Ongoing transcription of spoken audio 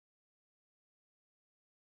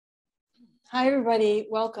Hi, everybody.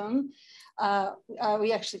 Welcome.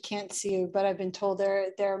 We actually can't see you, but I've been told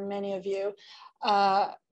there are many of you.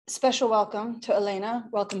 Special welcome to Elena.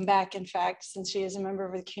 Welcome back, in fact, since she is a member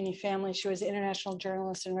of the CUNY family. She was an international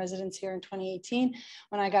journalist in residence here in 2018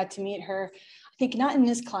 when I got to meet her. I think not in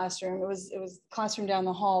this classroom, it was classroom down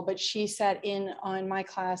the hall, but she sat in on my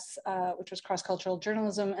class, which was cross-cultural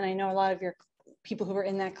journalism. And I know a lot of your people who were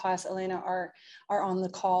in that class, Elena, are on the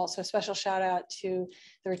call. So a special shout out to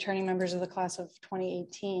the returning members of the class of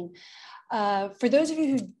 2018. For those of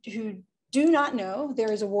you who do not know,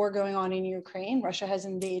 there is a war going on in Ukraine. Russia has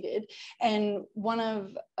invaded. And one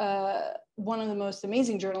of the most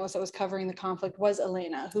amazing journalists that was covering the conflict was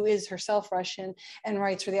Elena, who is herself Russian and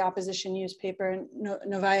writes for the opposition newspaper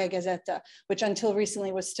Novaya Gazeta, which until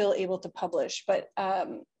recently was still able to publish. But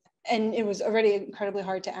and it was already incredibly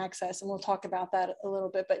hard to access, and we'll talk about that a little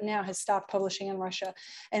bit, but now has stopped publishing in Russia.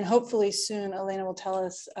 And hopefully soon, Elena will tell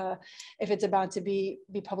us if it's about to be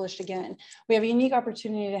published again. We have a unique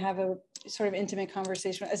opportunity to have a sort of intimate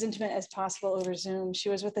conversation, as intimate as possible over Zoom. She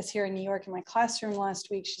was with us here in New York in my classroom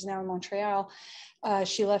last week. She's now in Montreal.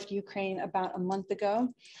 She left Ukraine about a month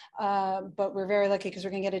ago, but we're very lucky because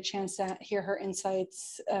we're going to get a chance to hear her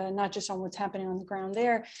insights, not just on what's happening on the ground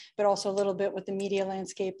there, but also a little bit what the media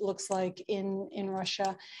landscape looks like in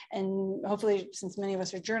Russia. And hopefully, since many of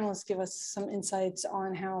us are journalists, give us some insights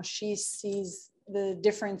on how she sees the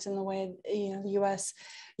difference in the way U.S.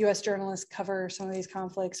 journalists cover some of these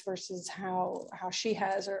conflicts versus how she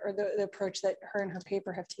has, or the approach that her and her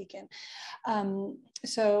paper have taken.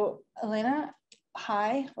 So, Elena,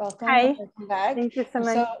 hi, welcome. Hi, welcome back. Thank you so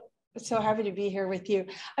much. So happy to be here with you.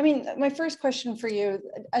 I mean, my first question for you,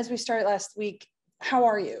 as we started last week, how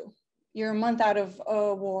are you? You're a month out of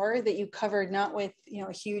a war that you covered not with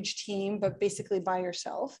a huge team, but basically by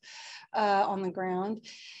yourself on the ground.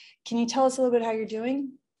 Can you tell us a little bit how you're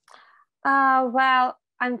doing? Well,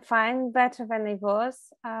 I'm fine, better than I was.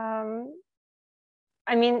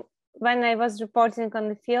 I mean, when I was reporting on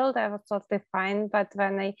the field, I was totally fine. But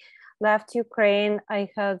when I left Ukraine, I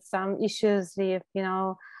had some issues with,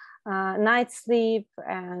 night sleep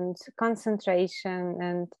and concentration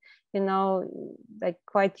and, like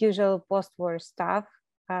quite usual post-war stuff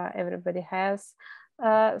everybody has.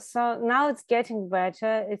 So now it's getting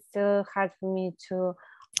better. It's still hard for me to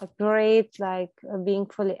operate like being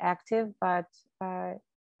fully active, but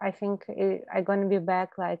I think I'm going to be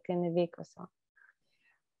back like in a week or so.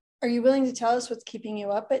 Are you willing to tell us what's keeping you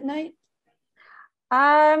up at night?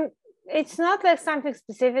 It's not like something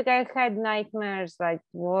specific. I had nightmares, like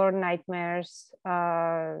war nightmares,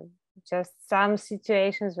 just some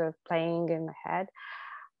situations were playing in my head.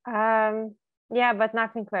 Yeah, but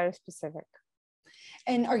nothing very specific.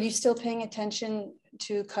 And are you still paying attention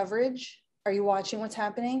to coverage? Are you watching what's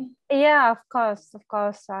happening? Yeah, of course.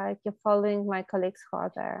 I keep following my colleagues who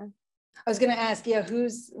are there. I was going to ask,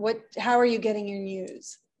 how are you getting your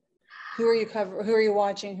news? Who are you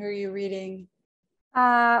watching? Who are you reading?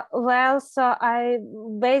 Well, so I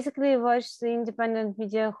basically watch the independent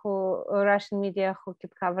media Russian media who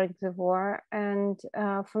keep covering the war. And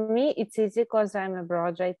for me, it's easy because I'm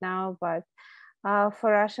abroad right now, but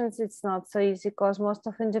for Russians, it's not so easy because most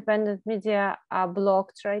of independent media are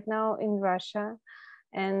blocked right now in Russia.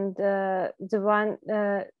 And the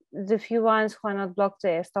few ones who are not blocked,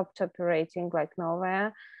 they stopped operating like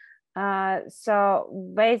nowhere.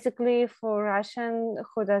 So basically for Russian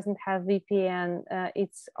who doesn't have VPN,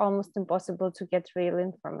 it's almost impossible to get real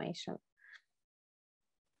information.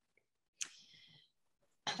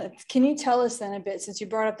 Can you tell us then a bit, since you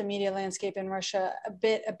brought up the media landscape in Russia, a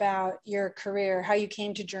bit about your career, how you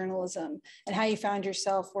came to journalism and how you found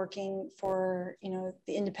yourself working for,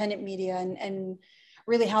 the independent media and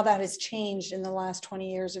really how that has changed in the last 20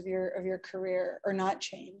 years of your career, or not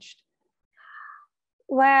changed?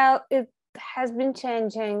 Well, it has been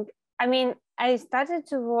changing. I mean, I started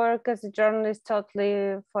to work as a journalist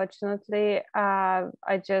totally fortunately.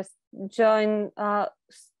 I just joined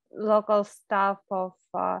local staff of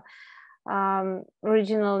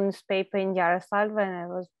regional newspaper in Yaroslav when I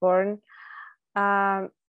was born.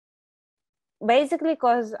 Basically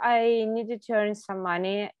because I needed to earn some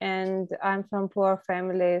money and I'm from poor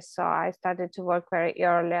family, so I started to work very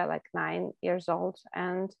early, like 9 years old,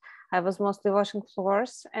 and I was mostly washing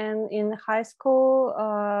floors. And in high school,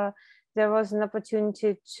 there was an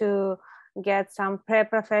opportunity to get some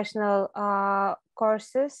pre-professional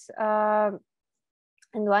courses, and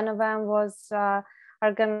one of them was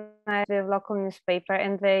organized with local newspaper,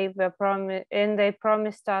 and they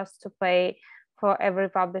promised us to pay for every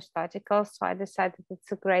published article. So I decided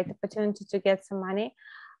it's a great opportunity to get some money.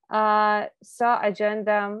 So I joined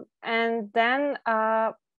them. And then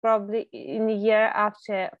probably in a year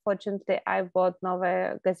after, fortunately, I bought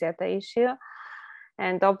Novaya Gazeta issue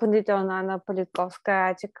and opened it on Anna Politkovskaya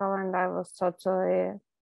article, and I was totally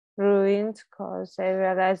ruined because I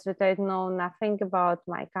realized that I know nothing about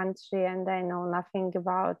my country and I know nothing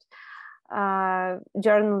about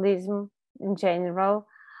journalism in general.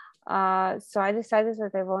 So I decided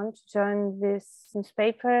that I want to join this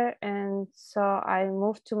newspaper, and so I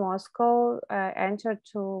moved to Moscow. I entered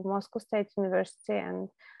to Moscow State University, and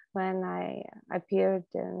when I appeared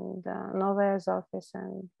in the Novaya's office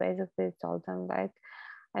and basically told them, like,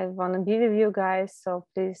 I want to be with you guys, so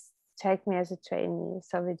please take me as a trainee.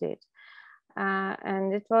 So we did.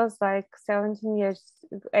 And it was like 17 years,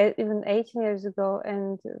 even 18 years ago.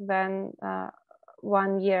 And then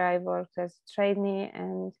 1 year I worked as a trainee,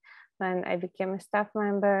 and then I became a staff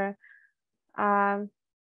member.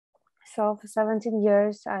 So for 17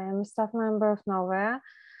 years, I am a staff member of Novaya.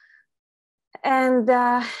 And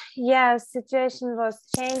yeah, situation was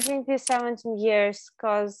changing these 17 years,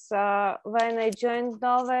 because when I joined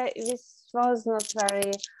Novaya, this was not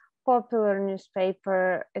very popular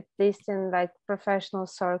newspaper, at least in like professional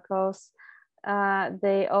circles.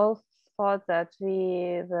 They all thought that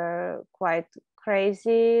we were quite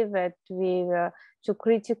crazy, that we were too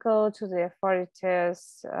critical to the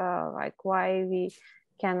authorities, like why we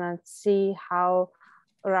cannot see how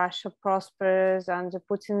Russia prospers under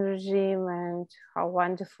Putin regime and how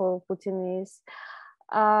wonderful Putin is.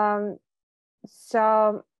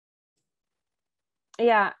 So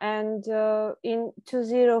yeah, and in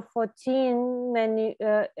 2014, many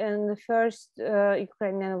in the first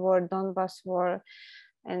Ukrainian war, Donbass war,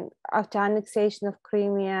 and after annexation of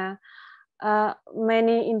Crimea,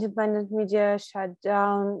 many independent media shut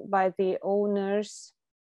down by the owners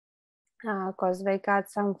because they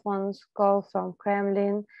got some phone call from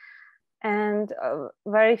Kremlin, and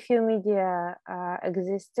very few media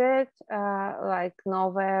existed. Like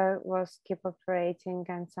Novaya was keep operating,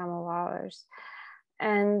 and some of ours.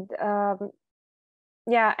 And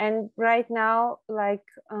yeah, and right now, like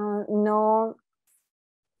no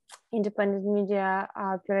independent media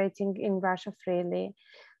are operating in Russia freely.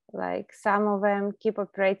 Like some of them keep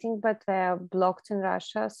operating, but they are blocked in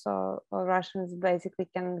Russia, so Russians basically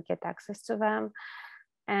cannot get access to them.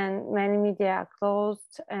 And many media are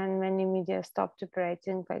closed, and many media stopped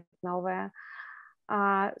operating, like Novaya.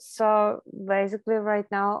 So basically, right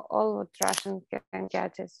now, all what Russians can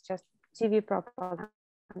get is just TV propaganda.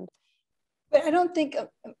 But I don't think,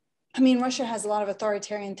 I mean, Russia has a lot of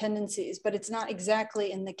authoritarian tendencies, but it's not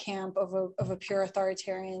exactly in the camp of a pure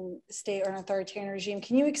authoritarian state or an authoritarian regime.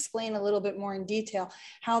 Can you explain a little bit more in detail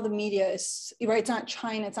how the media is, right? It's not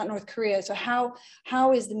China, it's not North Korea. So how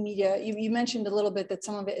is the media, you mentioned a little bit that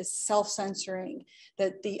some of it is self-censoring,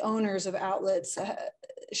 that the owners of outlets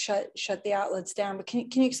shut the outlets down. But can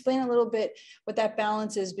you explain a little bit what that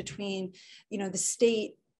balance is between, you know, the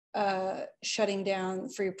state shutting down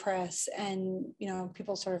free press and, you know,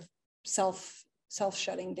 people sort of self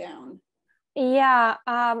shutting down? Yeah,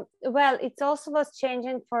 well, it also was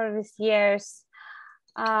changing for these years,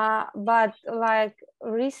 but like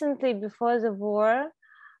recently before the war,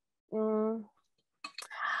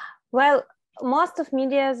 well, most of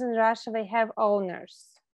medias in Russia, they have owners.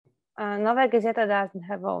 Novaya Gazeta doesn't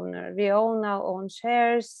have owner. We own our own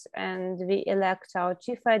shares, and we elect our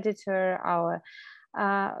chief editor, our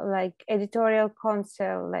like editorial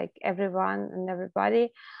council, like everyone and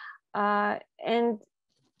everybody. And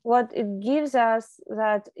what it gives us,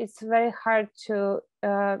 that it's very hard to,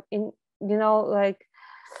 like,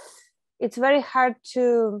 it's very hard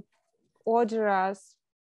to order us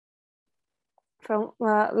from,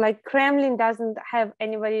 like Kremlin doesn't have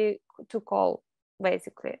anybody to call,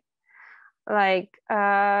 basically. Like,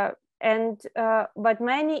 but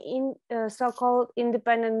many so-called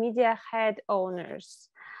independent media had owners,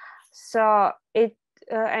 so it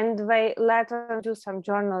and they let them do some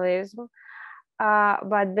journalism,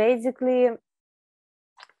 but basically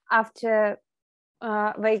after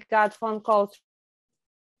they got phone calls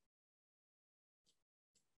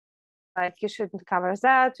like, you shouldn't cover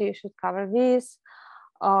that, you should cover this,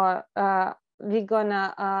 or we're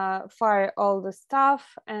gonna fire all the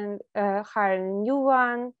staff and hire a new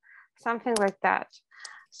one, something like that.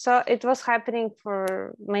 So it was happening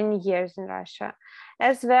for many years in Russia.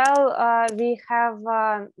 As well, we have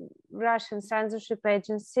a Russian censorship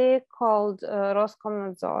agency called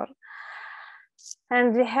Roskomnadzor.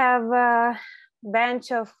 And we have a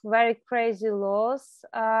bunch of very crazy laws,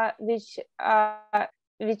 which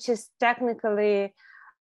is technically,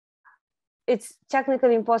 it's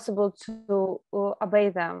technically impossible to obey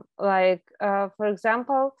them. Like, for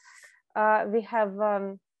example, we have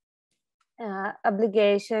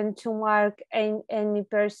obligation to mark any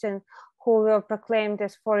person who were proclaimed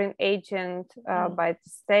as foreign agent by the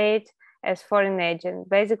state as foreign agent.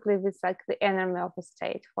 Basically, it's like the enemy of the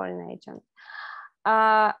state, foreign agent.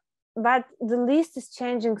 But the list is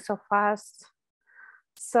changing so fast.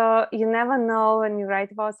 So you never know when you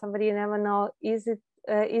write about somebody, you never know, is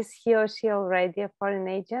he or she already a foreign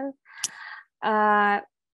agent? And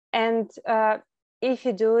if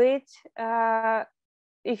you do it,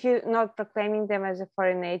 if you're not proclaiming them as a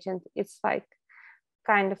foreign agent, it's like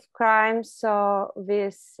kind of crime. So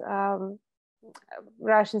this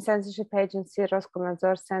Russian censorship agency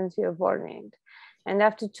Roskomnadzor sends you a warning, and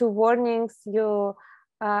after 2 warnings you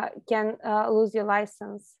can lose your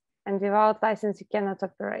license, and without license you cannot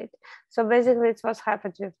operate. So basically it's what's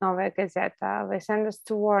happened with Novaya Gazeta. They send us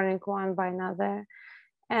 2 warnings one by another,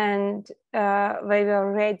 and they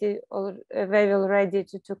were ready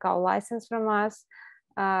to take our license from us.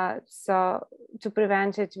 So to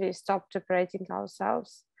prevent it, we stopped operating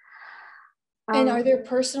ourselves. And are there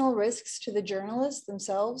personal risks to the journalists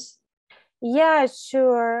themselves? Yeah,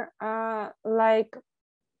 sure. Like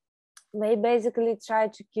they basically try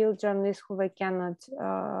to kill journalists who they cannot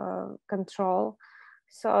control.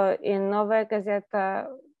 So in Novaya Gazeta,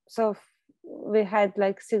 so we had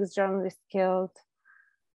like 6 journalists killed.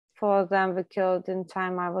 4 of them were killed in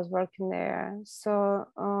time I was working there. So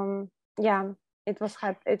yeah, it was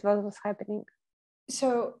happening.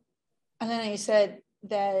 So, Elena, you said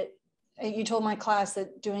that you told my class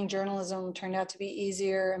that doing journalism turned out to be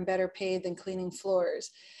easier and better paid than cleaning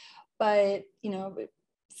floors, but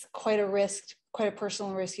it's quite a risk, quite a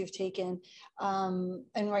personal risk you've taken. And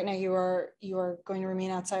right now you are going to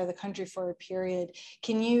remain outside of the country for a period.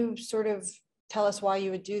 Can you sort of tell us why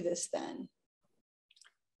you would do this then?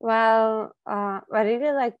 Well, I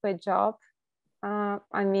really like my job.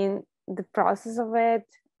 I mean, the process of it,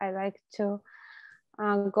 I like to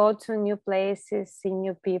go to new places, see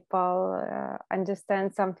new people,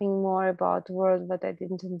 understand something more about the world that I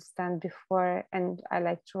didn't understand before, and I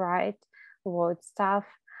like to write about stuff.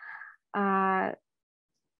 I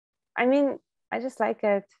mean, I just like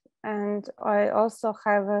it, and I also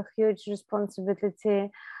have a huge responsibility.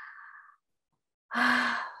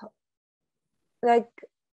 Like,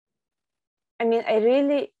 I mean, I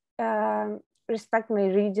really respect my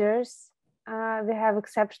readers. We have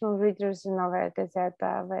exceptional readers in Novaya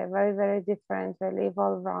Gazeta. They're very, very different. They live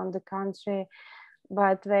all around the country,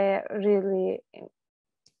 but they're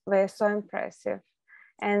so impressive.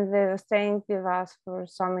 And they were staying with us for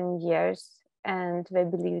so many years, and they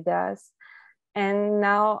believed us. And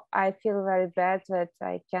now I feel very bad that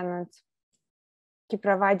I cannot keep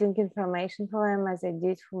providing information for them as I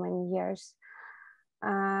did for many years.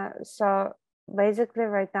 So basically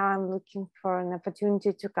right now I'm looking for an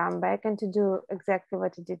opportunity to come back and to do exactly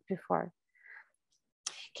what I did before.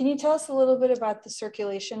 Can you tell us a little bit about the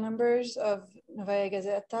circulation numbers of Novaya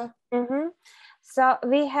Gazeta? Mm-hmm. So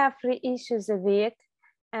we have 3 issues a week,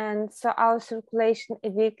 and so our circulation a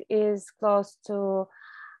week is close to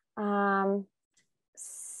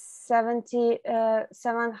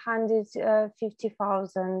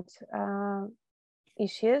 750,000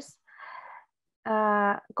 issues.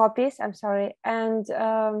 Copies, I'm sorry. And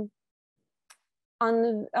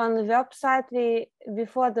on the website,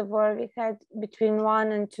 before the war, we had between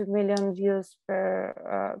 1 and 2 million views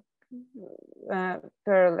per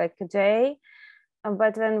like a day.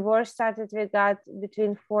 But when war started, we got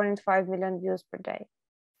between 4 and 5 million views per day.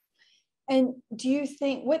 And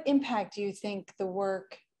what impact do you think the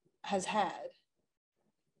work has had?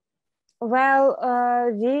 Well,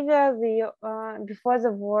 before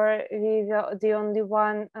the war, we were the only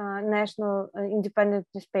one national independent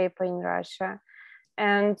newspaper in Russia.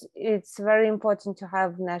 And it's very important to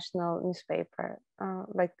have national newspaper,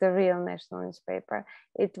 like the real national newspaper.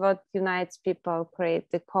 It's what unites people,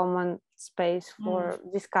 create the common space for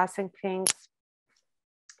discussing things.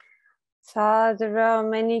 So there were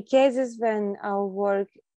many cases when our work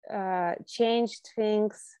changed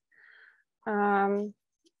things.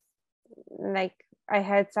 Like I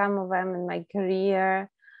had some of them in my career,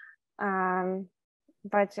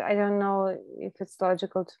 but I don't know if it's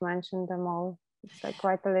logical to mention them all. It's like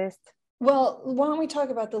quite a list. Well, why don't we talk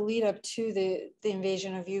about the lead up to the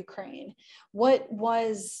invasion of Ukraine? What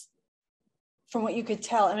was, from what you could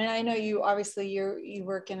tell, I mean, I know you obviously you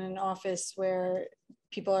work in an office where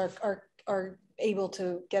people are able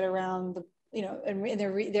to get around the, and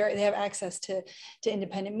they have access to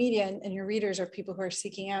independent media, and your readers are people who are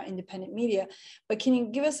seeking out independent media. But can you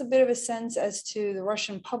give us a bit of a sense as to the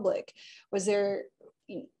Russian public? Was there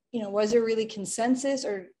really consensus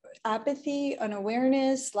or apathy,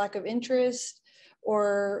 unawareness, lack of interest?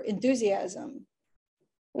 or enthusiasm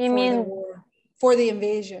You for mean the war, for the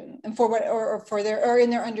invasion, and for what, or for their, or in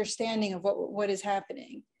their understanding of what is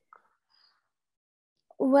happening?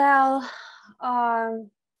 well,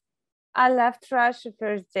 I left Russia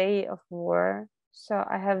first day of war, so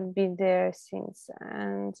I have been there since,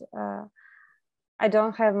 and I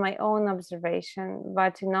don't have my own observation,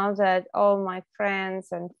 but I know that all my friends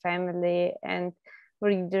and family and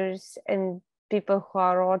readers and people who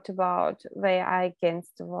I wrote about, they are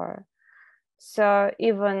against the war. So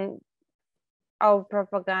even our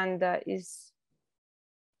propaganda is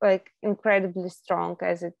like incredibly strong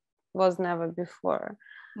as it was never before.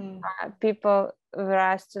 There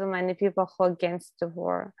are still many people who are against the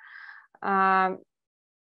war.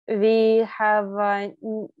 We have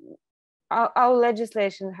our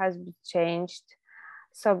legislation has been changed.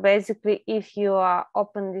 So basically, if you are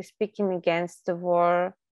openly speaking against the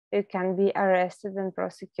war, you can be arrested and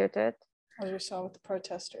prosecuted. As we saw with the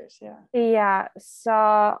protesters, yeah. Yeah.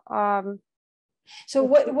 So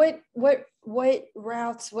what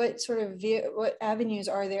routes, what sort of what avenues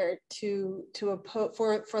are there to oppose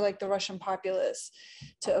for like the Russian populace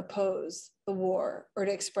to oppose the war or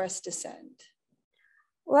to express dissent?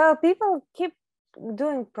 Well, people keep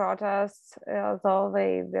doing protests, although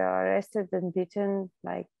they are arrested and beaten.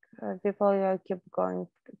 Like people keep going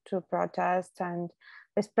to protest, and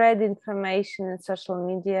they spread information in social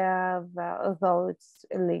media, although it's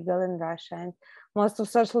illegal in Russia. And most of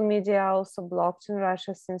social media are also blocked in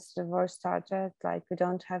Russia since the war started. Like we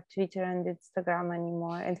don't have Twitter and Instagram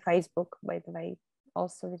anymore, and Facebook, by the way,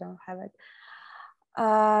 also we don't have it.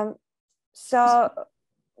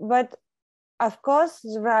 But of course,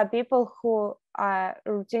 there are people who are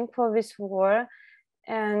rooting for this war,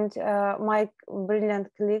 and my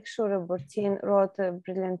brilliant colleague Shura Burtin wrote a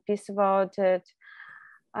brilliant piece about it.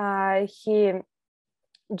 He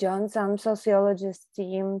joined some sociologist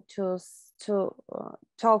team to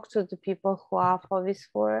talk to the people who are for this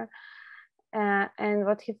war. And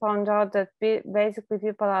what he found out that basically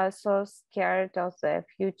people are so scared of their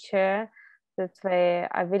future that they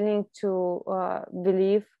are willing to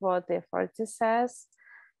believe what the authority says.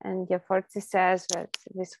 And the authority says that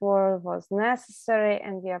this war was necessary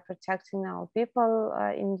and we are protecting our people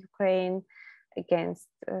in Ukraine against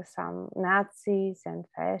some Nazis and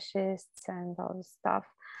fascists and all this stuff.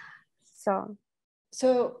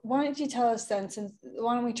 So why don't you tell us then,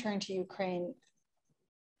 why don't we turn to Ukraine?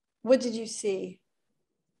 What did you see?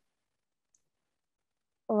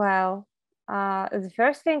 Well, the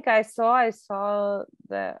first thing I saw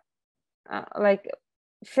the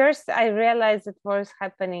first I realized it was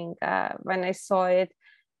happening when I saw it.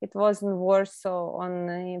 It was in Warsaw on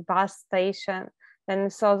a bus station. Then I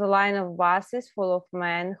saw the line of buses full of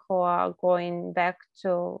men who are going back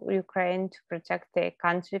to Ukraine to protect their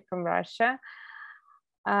country from Russia.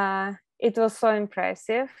 It was so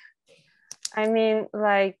impressive. I mean,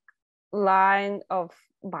 like line of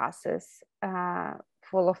buses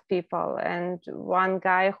full of people. And one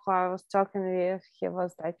guy who I was talking with, he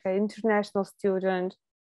was like an international student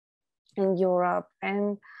in Europe.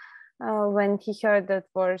 And when he heard that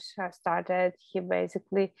war started, he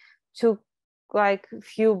basically took like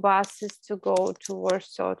few buses to go to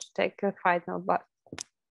Warsaw to take a final bus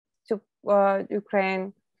to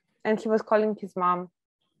Ukraine. And he was calling his mom.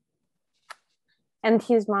 And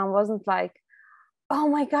his mom wasn't like, oh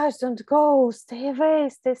my gosh, don't go, stay away,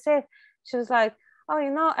 stay safe. She was like, oh,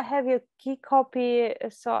 I have your key copy,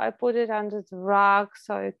 so I put it under the rug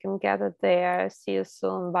so you can get it there. See you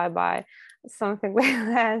soon, bye-bye. Something like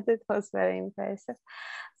that. It was very impressive.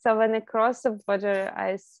 So when I crossed the border,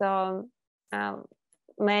 I saw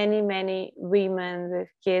many women with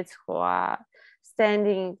kids who are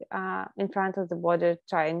standing in front of the border,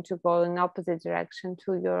 trying to go in opposite direction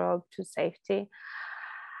to Europe, to safety.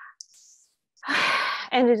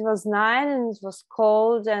 And it was night and it was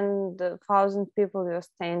cold and 1,000 people were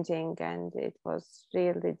standing and it was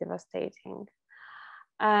really devastating.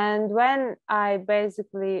 And when I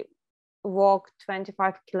basically walked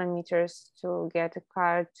 25 kilometers to get a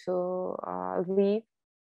car to leave,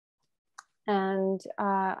 and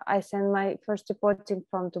I sent my first reporting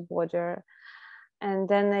from the border. And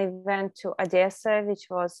then I went to Odessa, which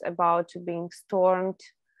was about to being stormed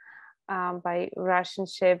by Russian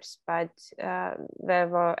ships, but there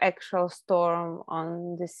were actual storm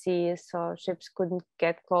on the sea, so ships couldn't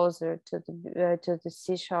get closer to the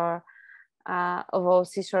seashore, although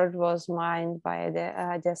seashore was mined by the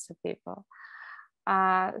Odessa people.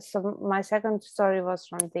 So my second story was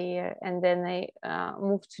from there, and then I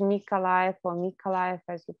moved to Mykolaiv, or Mykolaiv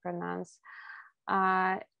as you pronounce.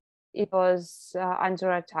 it was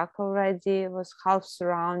under attack already. It was half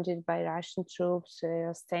surrounded by Russian troops,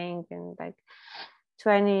 staying in like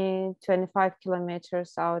 20-25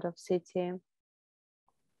 kilometers out of city.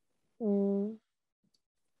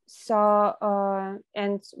 So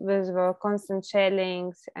and there were constant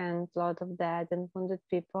shellings and a lot of dead and wounded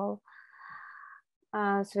people.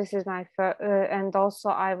 So this is my first, and also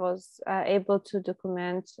I was able to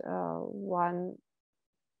document one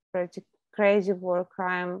pretty crazy war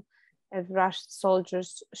crime. Russian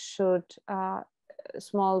soldiers shoot a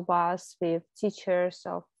small bus with teachers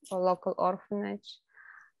of a local orphanage.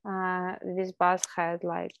 This bus had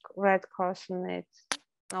like Red Cross on it.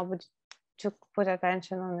 Nobody took put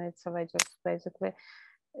attention on it, so I just basically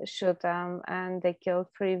shoot them, and they killed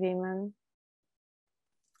 3 women.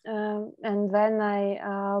 And then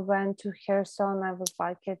I went to Kherson. I was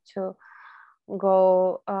lucky to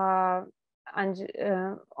go on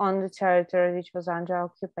the territory which was under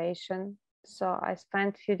occupation. So I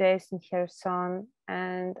spent a few days in Kherson,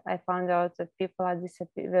 and I found out that people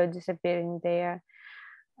were disappearing there.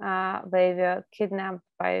 They were kidnapped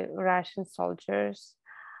by Russian soldiers,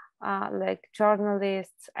 like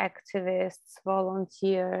journalists, activists,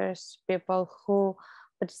 volunteers, people who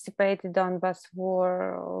participated on Donbass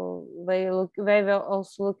war. They were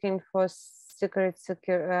also looking for secret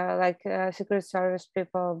service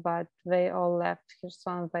people, but they all left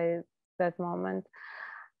Kherson by that moment.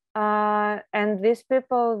 And these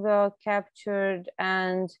people were captured,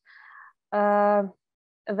 and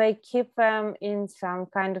they keep them in some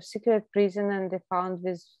kind of secret prison, and they found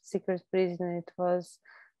this secret prison. It was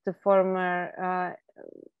the former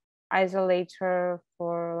isolator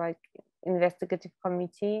for like investigative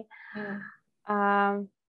committee. And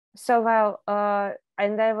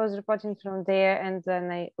I was reporting from there, and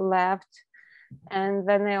then I left, and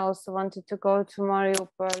then I also wanted to go to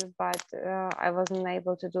Mariupol, but I wasn't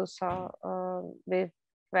able to do so with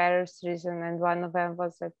various reasons, and one of them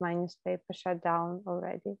was that my newspaper shut down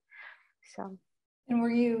already. So. And were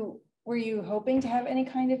you hoping to have any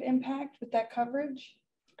kind of impact with that coverage?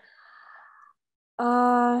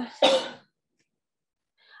 I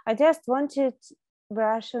just wanted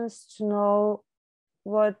Russians to know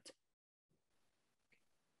what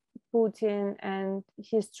Putin and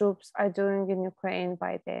his troops are doing in Ukraine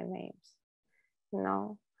by their names. You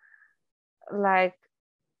know, like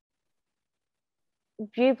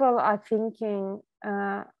people are thinking,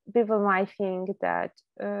 people might think that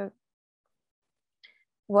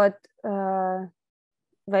what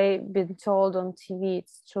they've been told on TV,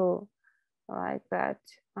 it's true, like that.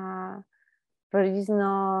 There is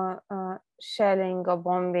no shelling or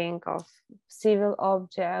bombing of civil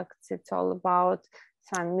objects. It's all about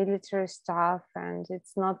some military stuff, and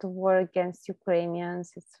it's not a war against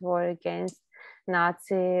Ukrainians. It's a war against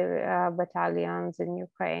Nazi battalions in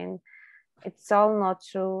Ukraine. It's all not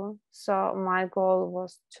true. So my goal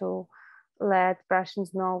was to let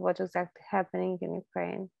Russians know what exactly happening in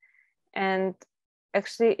Ukraine. And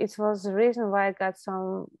actually, it was the reason why I got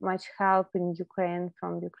so much help in Ukraine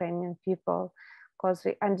from Ukrainian people, because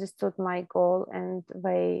they understood my goal and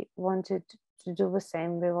they wanted to do the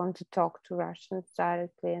same. They want to talk to Russians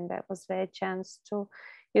directly, and that was their chance to,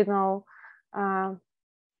 you know,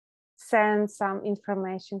 send some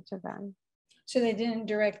information to them. So they didn't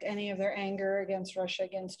direct any of their anger against Russia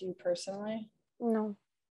against you personally? No.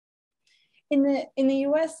 In the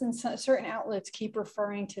US, and certain outlets keep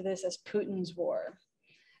referring to this as Putin's war.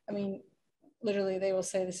 I mean, literally, they will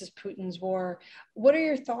say this is Putin's war. What are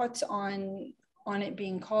your thoughts on it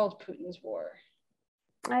being called Putin's war?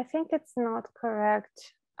 I think it's not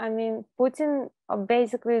correct. I mean, Putin,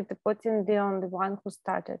 basically, Putin the only one who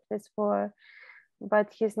started this war,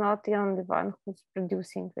 but he's not the only one who's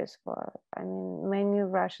producing this war. I mean, many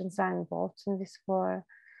Russians are involved in this war.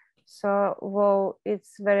 So, well,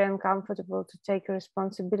 it's very uncomfortable to take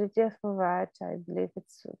responsibility for that. I believe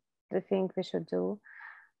it's the thing we should do.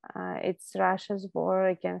 It's Russia's war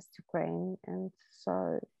against Ukraine, and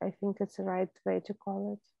so I think it's the right way to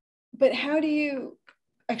call it. But how do you,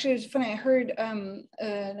 actually, it's funny, I heard,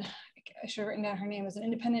 I should have written down her name, was an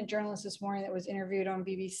independent journalist this morning that was interviewed on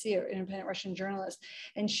BBC, or independent Russian journalist,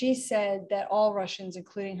 and she said that all Russians,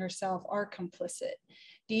 including herself, are complicit.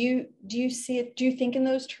 Do you see it, do you think in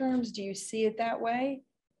those terms? Do you see it that way?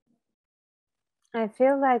 I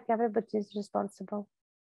feel like everybody is responsible.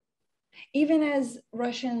 Even as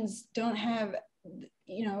Russians don't have,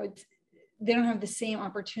 you know, they don't have the same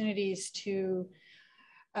opportunities to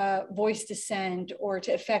voice dissent or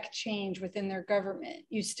to affect change within their government.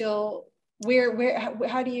 You still, where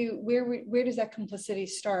does that complicity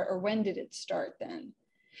start, or when did it start then?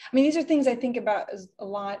 I mean, these are things I think about a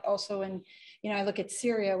lot also. And, I look at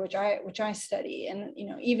Syria, which I study, and,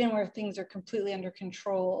 even where things are completely under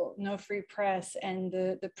control, no free press, and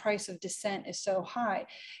the price of dissent is so high,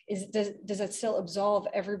 does that still absolve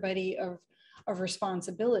everybody of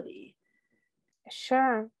responsibility?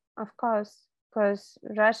 Sure, of course, because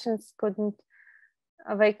Russians couldn't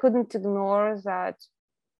ignore that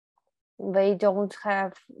they don't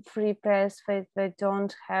have free press, they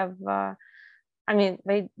don't have,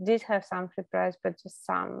 they did have some free press, but just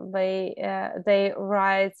some. Their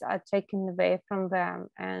rights are taken away from them,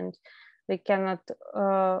 and they cannot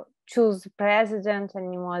choose the president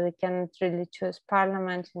anymore. They cannot really choose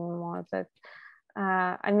parliament anymore.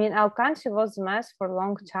 Our country was a mess for a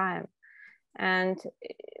long time, and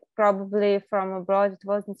probably from abroad it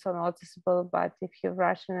wasn't so noticeable, but if you're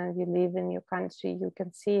Russian and you live in your country, you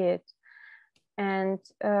can see it. And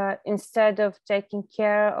instead of taking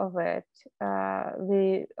care of it,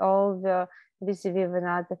 we all were busy with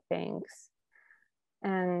other things.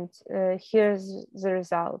 And here's the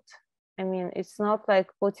result. It's not like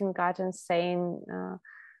Putin got insane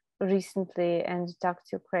recently and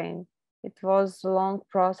attacked Ukraine. It was a long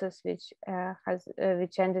process which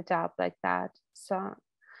ended up like that. So,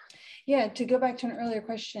 yeah, to go back to an earlier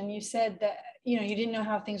question, you said that you didn't know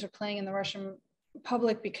how things were playing in the Russian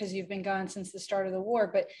public because you've been gone since the start of the war,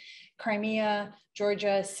 but Crimea,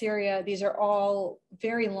 Georgia, Syria, these are all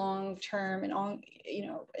very long-term and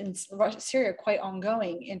in Syria, quite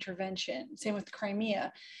ongoing intervention. Same with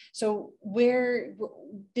Crimea. So where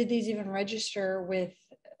did these even register with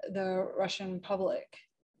the Russian public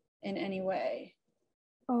in any way?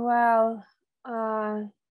 Well,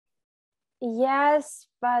 yes,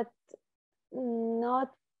 but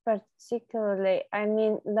not particularly.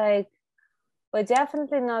 We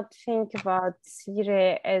definitely not think about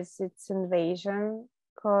Syria as its invasion,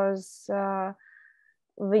 because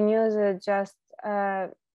we knew that just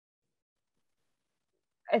at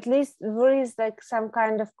least there is like some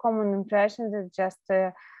kind of common impression that just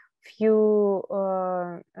a few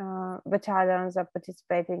battalions are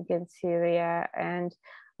participating in Syria, and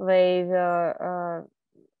they were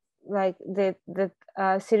the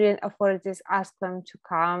Syrian authorities asked them to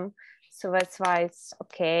come, so that's why it's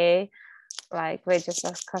okay. Like they just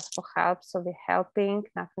ask us for help, so we're helping.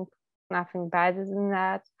 Nothing better than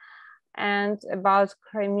that. And about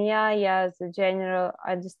Crimea, yeah, the general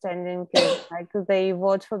understanding is like they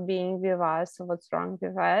vote for being with us. So what's wrong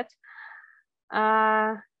with that?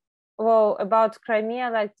 Well, about Crimea,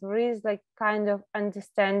 like there is like kind of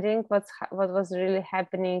understanding what was really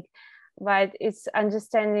happening, but it's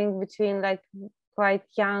understanding between like quite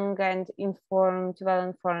young and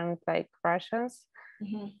well-informed like Russians.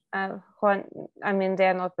 Mm-hmm.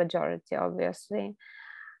 They're not majority, obviously.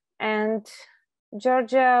 And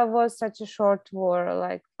Georgia was such a short war,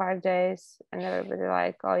 like 5 days, and everybody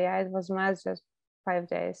like, oh yeah, it was mess, just 5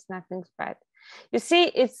 days, nothing's bad. You see,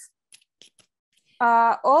 it's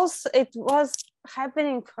also it was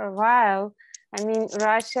happening for a while.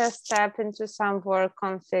 Russia stepped into some war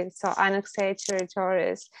conflicts or annexed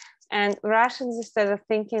territories, and Russians, instead of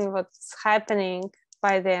thinking what's happening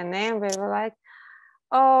by their name, they were like,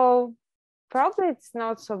 oh, probably it's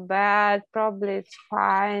not so bad, probably it's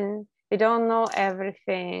fine, we don't know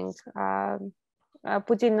everything,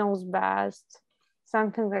 Putin knows best,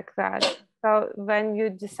 something like that. So when you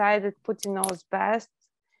decide that Putin knows best,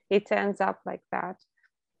 it ends up like that.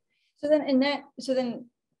 So then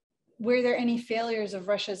were there any failures of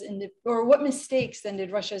Russia's or what mistakes then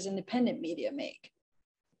did Russia's independent media make?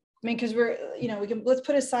 Because let's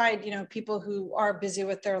put aside, people who are busy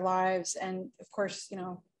with their lives. And of course,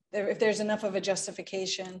 if there's enough of a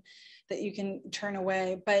justification that you can turn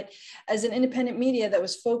away. But as an independent media that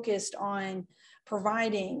was focused on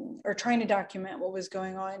providing or trying to document what was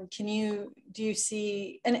going on, do you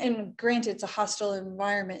see, and granted it's a hostile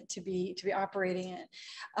environment to be operating in,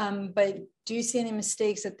 but do you see any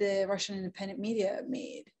mistakes that the Russian independent media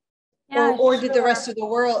made? Yeah, or did the rest of the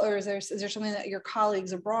world, or is there something that your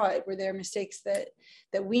colleagues abroad, were there mistakes that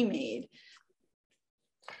we made?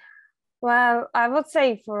 Well, I would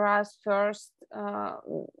say for us first,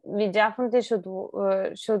 we definitely should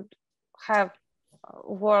have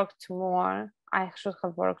worked more. I should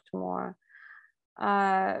have worked more,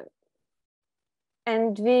 and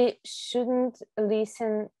we shouldn't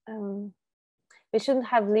listen. We shouldn't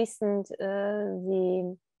have listened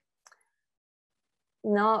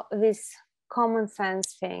this common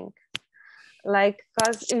sense thing, like,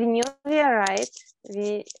 because we knew we are right.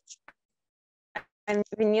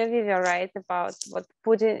 We knew we were right about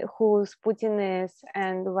who Putin is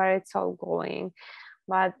and where it's all going.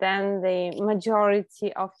 But then the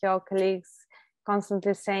majority of your colleagues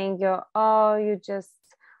constantly saying, you just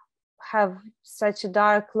have such a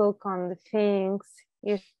dark look on the things.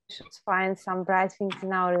 You should find some bright things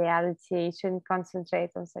in our reality. You shouldn't concentrate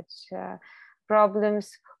on such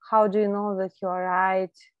problems. How do you know that you are right?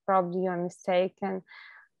 Probably you're mistaken.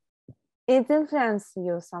 It influences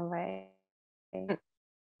you some way. You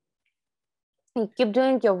keep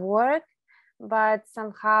doing your work, but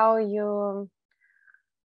somehow you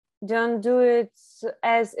don't do it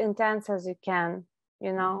as intense as you can,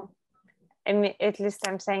 you know. I mean, at least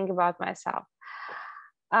I'm saying about myself.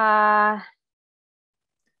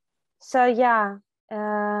 So yeah,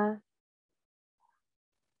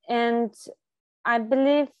 and I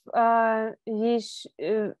believe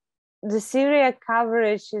the Syria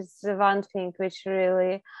coverage is the one thing which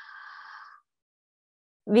really,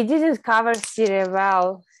 we didn't cover Syria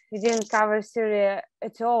well. We didn't cover Syria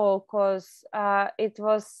at all because it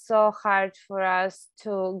was so hard for us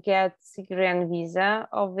to get Syrian visa,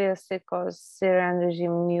 obviously, because Syrian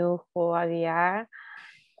regime knew who we are.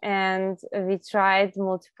 And we tried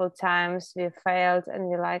multiple times, we failed, and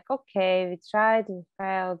we're like, okay, we tried, we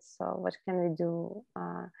failed, so what can we do?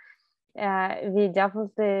 We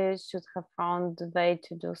definitely should have found a way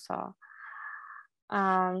to do so.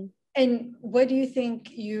 And what do you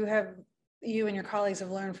think you and your colleagues have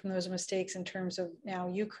learned from those mistakes in terms of now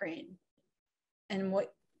Ukraine, and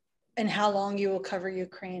how long you will cover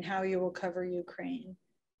Ukraine, how you will cover Ukraine?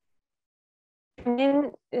 I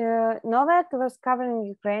mean, Novak was covering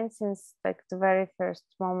Ukraine since like the very first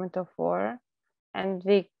moment of war, and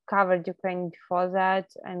we covered Ukraine before that.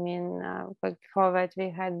 I mean, but before that we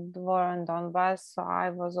had the war on Donbass, so I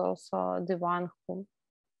was also the one who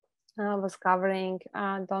was covering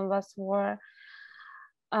Donbass war.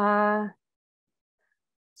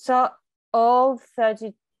 So all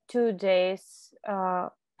 32 days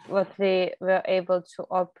what we were able to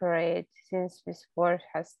operate since this war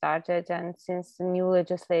has started and since the new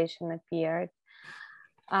legislation appeared,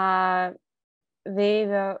 they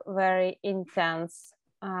were very intense.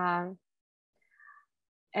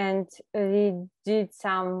 And we did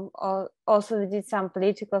some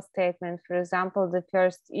political statements. For example, the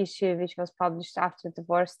first issue, which was published after the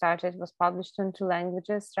war started, was published in 2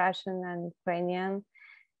 languages, Russian and Ukrainian.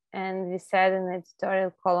 And we said in the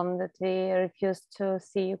editorial column that we refuse to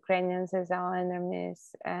see Ukrainians as our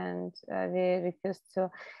enemies, and we refuse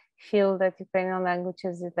to feel that Ukrainian language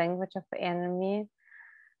is the language of the enemy.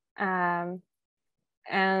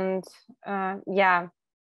 Yeah,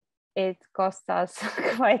 it cost us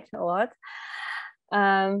quite a lot.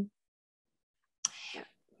 But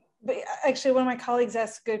actually, one of my colleagues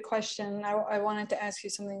asked a good question. I wanted to ask you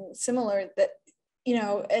something similar, that, you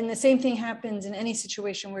know, and the same thing happens in any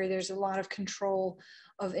situation where there's a lot of control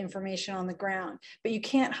of information on the ground, but you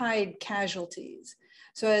can't hide casualties.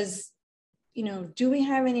 So as, you know, do we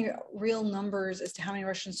have any real numbers as to how many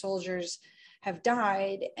Russian soldiers have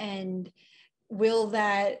died, and will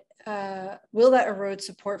that erode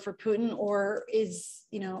support for Putin, or is,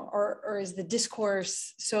 you know, or is the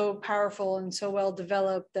discourse so powerful and so well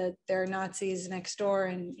developed that there are Nazis next door,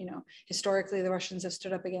 and, you know, historically the Russians have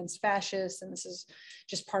stood up against fascists, and this is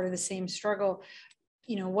just part of the same struggle.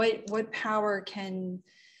 You know, what power can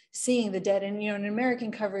seeing the dead, and, you know, in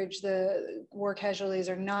American coverage, the war casualties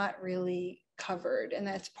are not really covered, and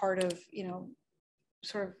that's part of, you know,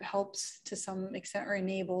 sort of helps to some extent, or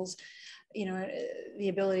enables, you know, the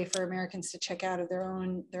ability for Americans to check out of their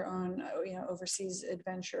own you know, overseas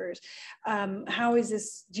adventures. How is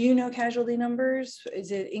this? Do you know casualty numbers?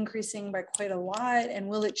 Is it increasing by quite a lot, and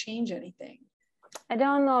will it change anything? I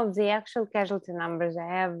don't know the actual casualty numbers. I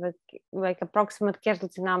have like approximate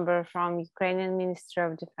casualty number from Ukrainian Ministry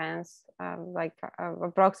of Defense, like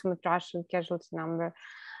approximate Russian casualty number.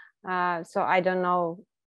 So I don't know.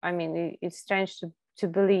 I mean, it's strange to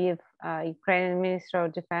believe Ukrainian Ministry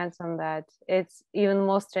of Defense on that. It's even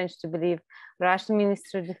more strange to believe Russian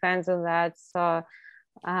Ministry of Defense on that. So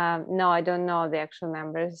no, I don't know the actual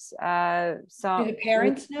numbers. So do the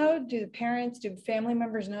parents know? Do family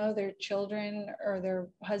members know their children or their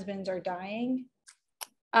husbands are dying?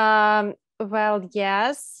 Well,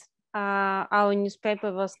 yes. Our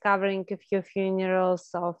newspaper was covering a few funerals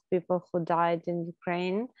of people who died in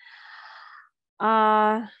Ukraine.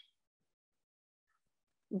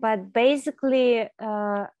 But basically,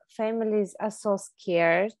 families are so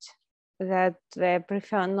scared that they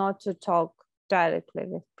prefer not to talk directly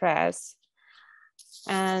with press.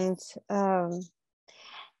 And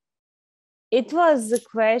it was a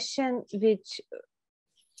question which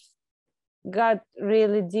got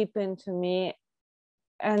really deep into me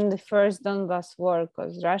in the first Donbass war,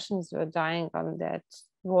 because Russians were dying on that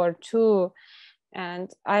war too.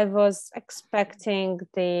 And I was expecting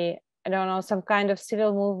I don't know, some kind of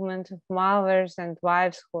civil movement of mothers and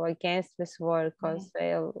wives who are against this war because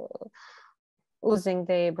they're losing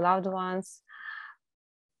their beloved ones.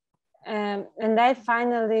 And I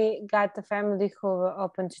finally got the family who were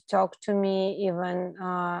open to talk to me. Even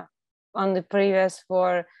on the previous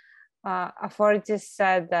war, authorities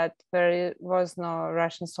said that there was no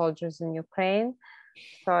Russian soldiers in Ukraine,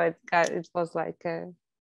 so it was like a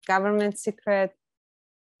government secret.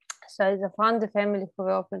 So I found the family who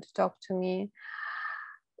were open to talk to me.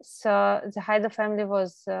 So the Haida family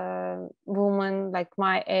was a woman like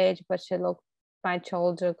my age, but she looked much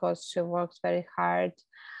older because she works very hard.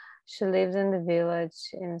 She lived in the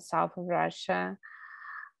village in the south of Russia.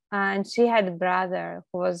 And she had a brother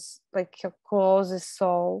who was like her closest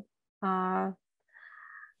soul. And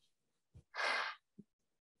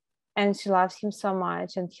she loved him so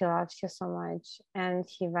much, and he loved her so much. And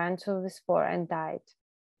he went to this war and died.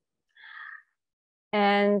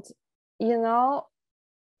 And, you know,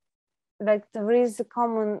 like there is a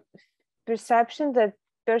common perception that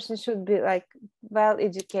person should be like well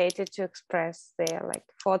educated to express their like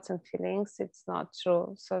thoughts and feelings. It's not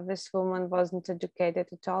true. So this woman wasn't educated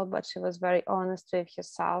at all, but she was very honest with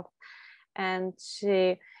herself, and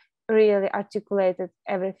she really articulated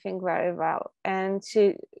everything very well. And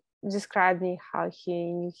she described me how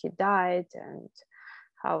he died and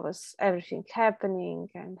how was everything happening,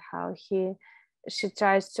 and how she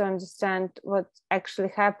tries to understand what's actually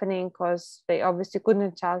happening, because they obviously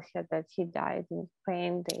couldn't tell her that he died in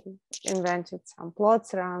Ukraine. They invented some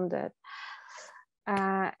plots around it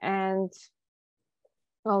and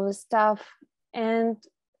all this stuff. And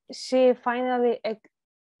she finally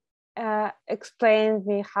explained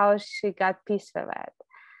me how she got peace with it.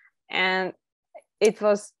 And it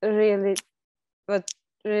was really what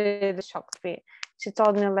really shocked me. She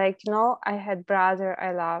told me, like, you know, I had brother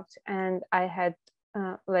I loved, and I had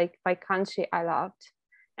like my country I loved,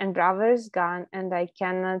 and brother is gone, and I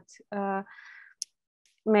cannot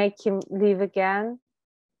make him live again.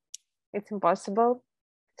 It's impossible.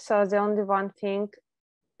 So the only one thing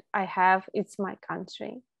I have, it's my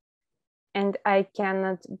country. And I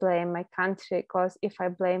cannot blame my country, because if I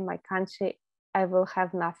blame my country, I will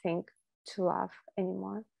have nothing to love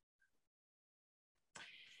anymore.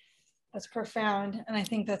 That's profound. And I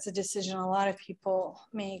think that's a decision a lot of people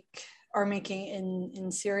are making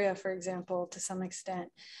in Syria, for example, to some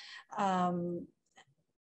extent. And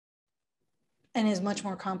is much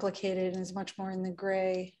more complicated and is much more in the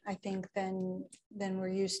gray, I think, than we're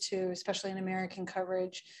used to, especially in American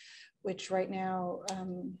coverage, which right now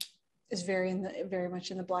is very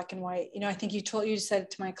much in the black and white. You know, I think you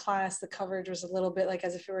said to my class, the coverage was a little bit like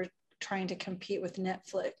as if it were trying to compete with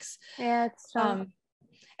Netflix. Yeah, it's true.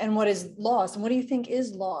 And what is lost, and what do you think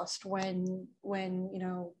is lost when you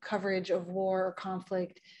know, coverage of war or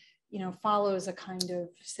conflict, you know, follows a kind of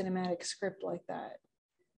cinematic script like that?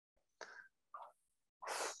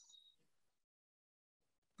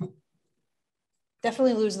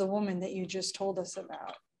 Definitely lose the woman that you just told us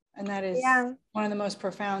about, and that is one of the most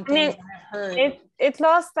profound things I've heard. It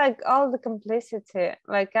lost like all the complicity.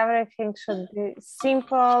 Like everything should be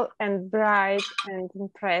simple and bright and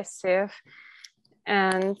impressive.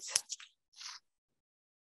 And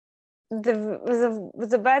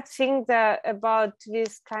the bad thing about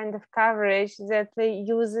this kind of coverage that they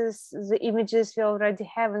uses the images we already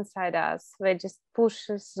have inside us. They just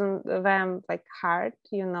pushes them like hard,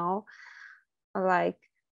 you know, like,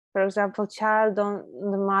 for example, child on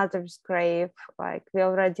the mother's grave, like we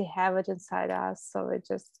already have it inside us. So we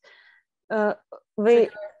just so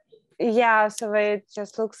they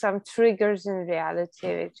just look some triggers in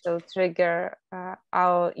reality, which will trigger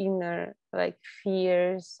our inner like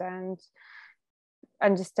fears and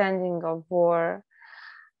understanding of war.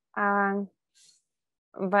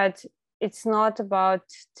 But it's not about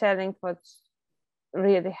telling what's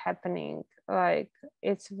really happening. Like,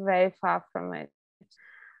 it's very far from it.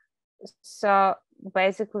 So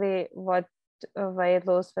basically what they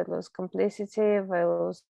lose complicity, they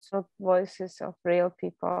lose voices of real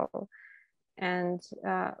people, and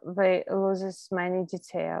they loses many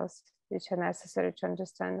details which are necessary to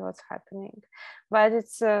understand what's happening. But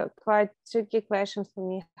it's a quite tricky question for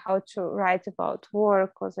me, how to write about war,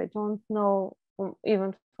 because I don't know,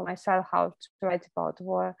 even for myself, how to write about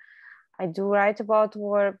war. I do write about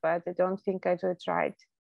war, but I don't think I do it right.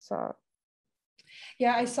 So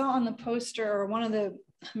yeah, I saw on the poster, or one of the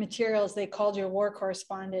materials, they called you a war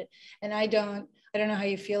correspondent, and I don't know how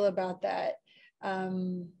you feel about that.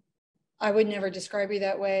 I would never describe you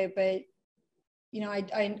that way, but you know,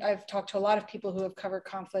 I've talked to a lot of people who have covered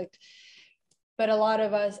conflict, but a lot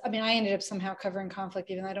of us, I mean, I ended up somehow covering conflict,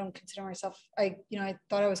 even though I don't consider myself, I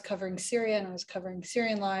thought I was covering Syria, and I was covering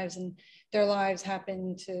Syrian lives, and their lives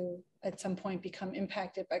happened to at some point become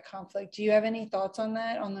impacted by conflict. Do you have any thoughts on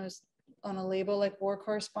that, on a label like war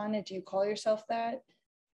correspondent? Do you call yourself that?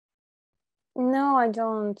 No, I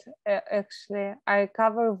don't actually. I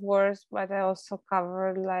cover wars, but I also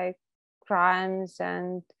cover like crimes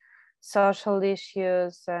and social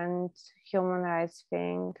issues and human rights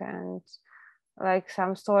thing, and like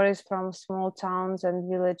some stories from small towns and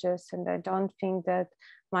villages. And I don't think that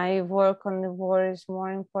my work on the war is more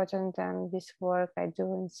important than this work I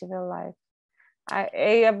do in civil life.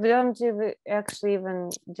 I don't actually even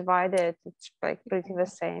divide it. It's like pretty the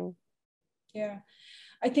same. Yeah,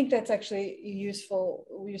 I think that's actually a useful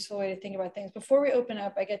way to think about things. Before we open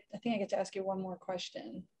up, I think I get to ask you one more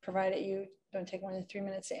question, provided you don't take more than 3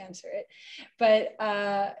 minutes to answer it. But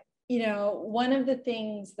one of the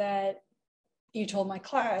things that you told my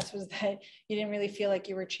class was that you didn't really feel like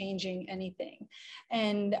you were changing anything.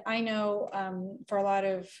 And I know for a lot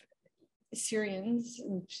of Syrians,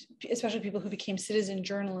 especially people who became citizen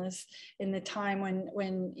journalists in the time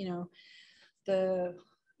when the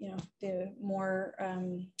more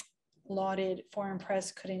lauded foreign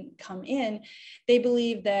press couldn't come in, they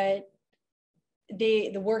believed that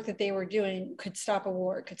the work that they were doing could stop a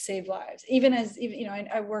war, could save lives.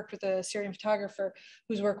 I worked with a Syrian photographer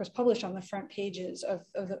whose work was published on the front pages of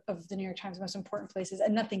the New York Times, most important places,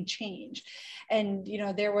 and nothing changed. And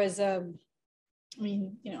there was that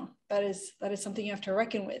is something you have to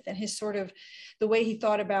reckon with. And his sort of the way he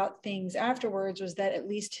thought about things afterwards was that at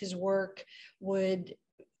least his work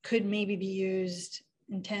could maybe be used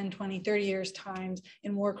in 10, 20, 30 years times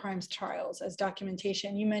in war crimes trials as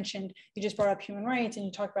documentation. You just brought up human rights, and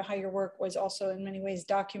you talked about how your work was also in many ways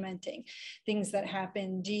documenting things that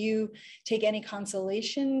happen. Do you take any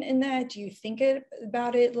consolation in that? Do you think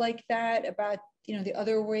about it like that, about the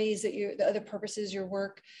other ways that the other purposes your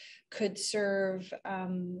work could serve,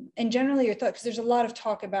 and generally your thoughts? Because there's a lot of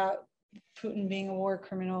talk about Putin being a war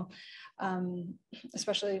criminal,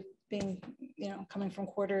 especially being, coming from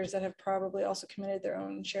quarters that have probably also committed their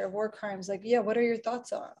own share of war crimes. Like, yeah, what are your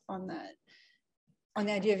thoughts on that? On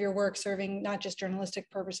the idea of your work serving not just journalistic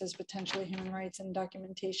purposes, potentially human rights and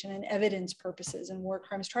documentation and evidence purposes and war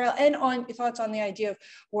crimes trial, and on your thoughts on the idea of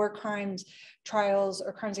war crimes trials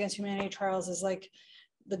or crimes against humanity trials as like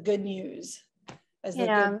the good news, as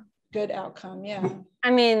the good outcome. Yeah.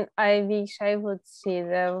 I mean, I wish I would see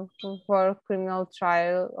the war criminal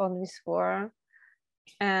trial on this war.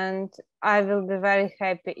 And I will be very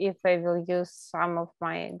happy if I will use some of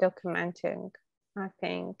my documenting, I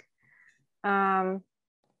think.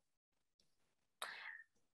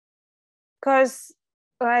 Because,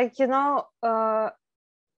 I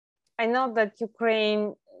know that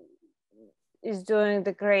Ukraine is doing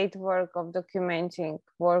the great work of documenting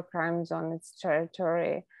war crimes on its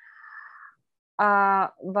territory.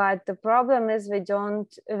 But the problem is they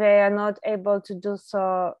are not able to do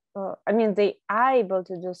so. They are able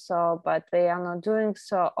to do so, but they are not doing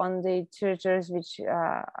so on the territories which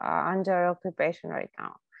are under occupation right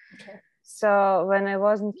now. Okay. So when I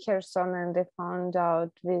was in Kherson and they found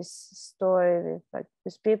out this story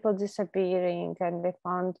with people disappearing, and they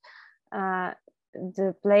found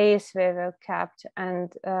the place where they were kept,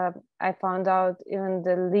 and I found out even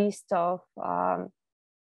the list of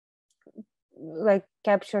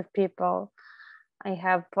captured people. I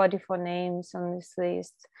have 44 names on this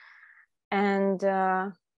list. And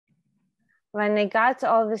when I got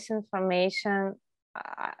all this information,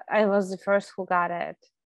 I was the first who got it.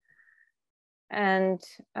 And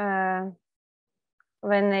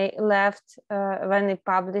when I left, when I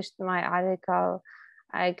published my article,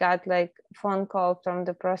 I got phone call from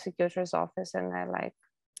the prosecutor's office, and I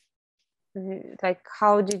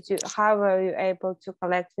how were you able to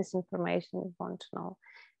collect this information? We want to know.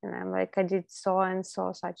 And I'm like, I did so and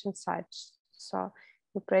so, such and such. So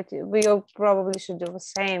we probably should do the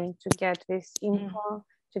same to get this info,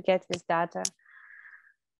 to get this data.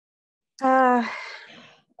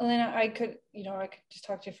 Elena, I could just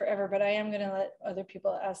talk to you forever, but I am going to let other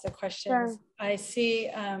people ask the questions. Sure. I see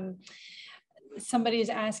somebody is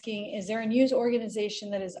asking, is there a news organization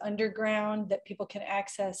that is underground that people can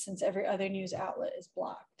access since every other news outlet is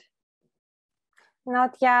blocked?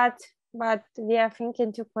 Not yet, but we are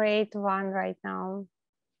thinking to create one right now.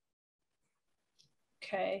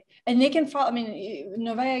 Okay, and they can follow. I mean,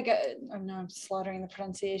 Novaya. I'm slaughtering the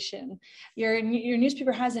pronunciation. Your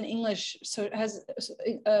newspaper has an English, so it has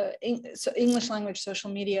English language social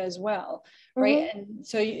media as well, right? Mm-hmm.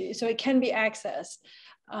 And so it can be accessed.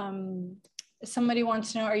 somebody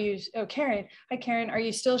wants to know, Karen, hi Karen, are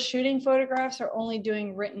you still shooting photographs or only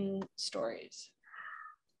doing written stories?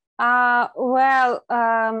 Well,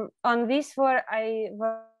 on this work, I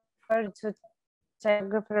worked with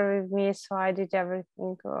photographer with me, so I did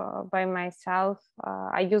everything by myself.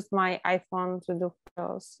 I used my iPhone to do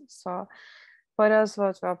photos. So photos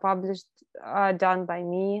were published, done by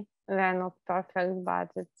me. They're not perfect,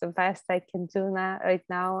 but it's the best I can do right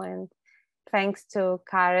now. And thanks to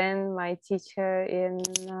Karen, my teacher in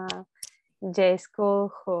J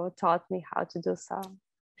school, who taught me how to do so.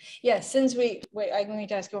 Yeah, I'm going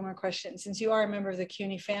to ask you one more question. Since you are a member of the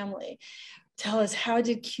CUNY family, tell us, how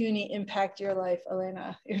did CUNY impact your life,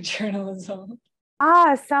 Elena, your journalism?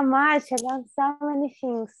 So much. I learned so many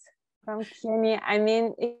things from CUNY. I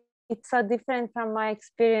mean, it's so different from my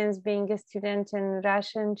experience being a student in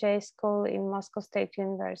Russian J school in Moscow State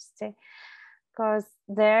University, because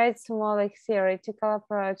there it's more like theoretical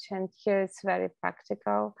approach, and here it's very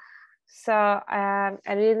practical. So I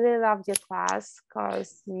really loved your class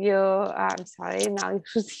because I'm sorry, now you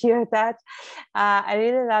should hear that. I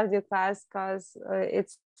really loved your class because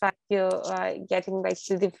it's like you getting like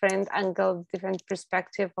the different angle, different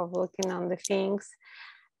perspective of looking on the things.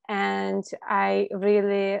 And I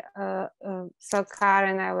really, so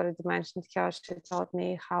Karen, I already mentioned her, she taught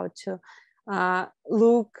me how to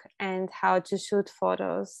look and how to shoot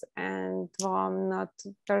photos. And though I'm not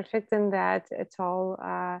perfect in that at all,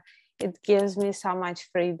 it gives me so much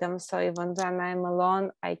freedom. So even when I'm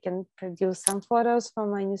alone, I can produce some photos for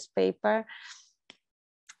my newspaper.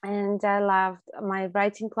 And I loved my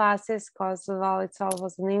writing classes because while it all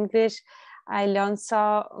was in English, I learned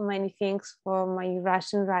so many things for my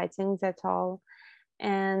Russian writings at all.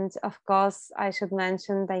 And of course, I should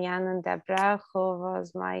mention Diane and Deborah, who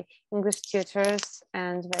was my English tutors,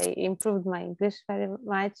 and they improved my English very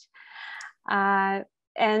much.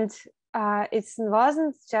 It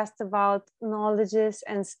wasn't just about knowledges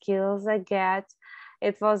and skills I get.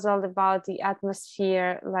 It was all about the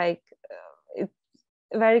atmosphere, like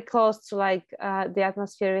very close to like the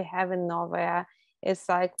atmosphere we have in Novaya. It's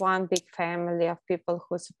like one big family of people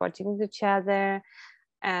who are supporting each other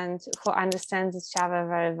and who understand each other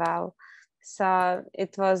very well. So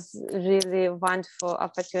it was really a wonderful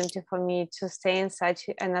opportunity for me to stay in such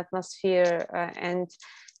an atmosphere and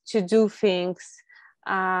to do things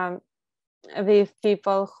with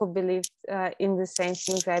people who believed in the same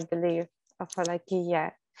things I believe for like a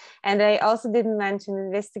year. And I also didn't mention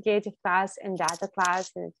investigative class and data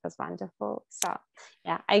class, and it was wonderful. So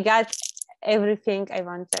yeah, I got everything I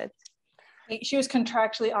wanted. She was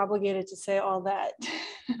contractually obligated to say all that.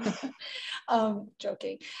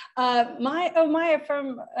 Joking. Maya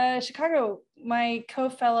from Chicago, my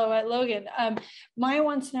co-fellow at Logan. Maya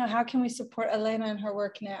wants to know, how can we support Elena in her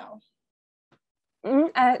work now?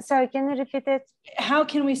 Sorry, can you repeat it? How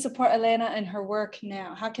can we support Elena in her work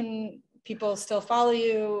now? How can people still follow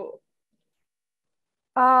you?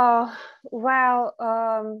 Oh, well,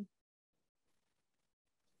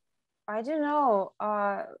 I don't know.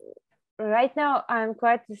 Right now, I'm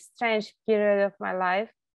quite a strange period of my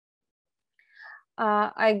life.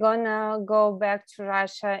 I'm gonna go back to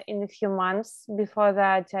Russia in a few months. Before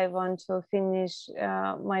that, I want to finish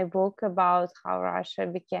my book about how Russia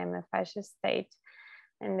became a fascist state.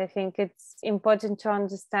 And I think it's important to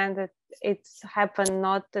understand that it's happened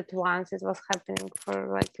not at once, it was happening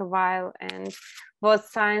for like a while, and both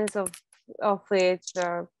signs of it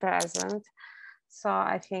were present. So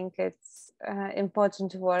I think it's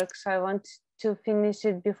important work. So I want to finish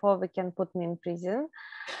it before we can put me in prison.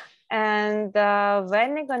 And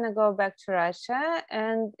when I'm gonna go back to Russia,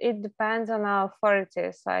 and it depends on our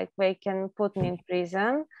authorities, like they can put me in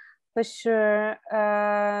prison for sure.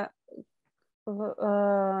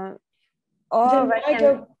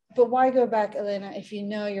 But why go back, Elena, if you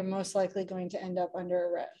know you're most likely going to end up under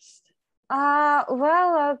arrest?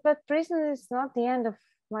 But prison is not the end of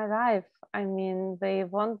my life. I mean, they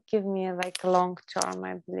won't give me like a long term,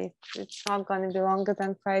 I believe. It's not going to be longer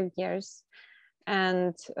than 5 years.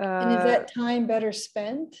 And is that time better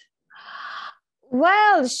spent?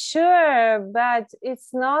 Well, sure, but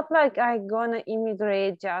it's not like I'm gonna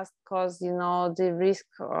immigrate just because, you know, the risk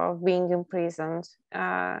of being imprisoned.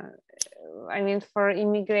 I mean, for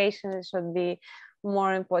immigration, it should be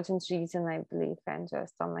more important reason, I believe, and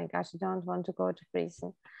just, oh my gosh, I don't want to go to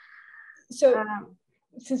prison. So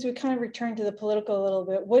since we kind of returned to the political a little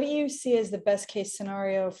bit, what do you see as the best case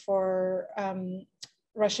scenario for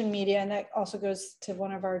Russian media? And that also goes to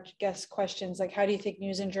one of our guest questions, like, how do you think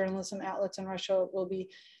news and journalism outlets in Russia will be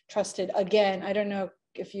trusted again? I don't know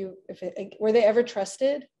were they ever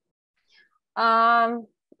trusted?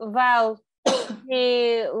 Well,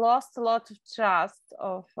 he lost a lot of trust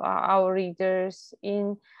of our readers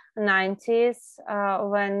in 90s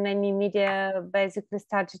when many media basically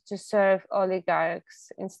started to serve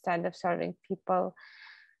oligarchs instead of serving people.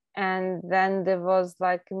 And then there was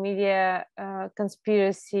like a media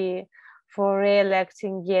conspiracy for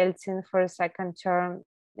re-electing Yeltsin for a second term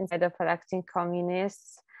instead of electing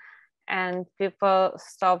communists. And people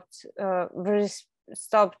stopped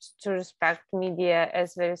to respect media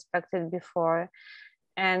as they respected before.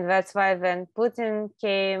 And that's why when Putin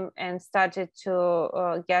came and started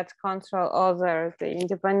to get control over the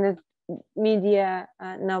independent media,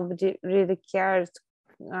 nobody really cared.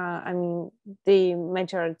 I mean, the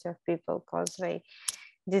majority of people, because they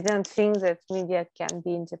didn't think that media can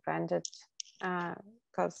be independent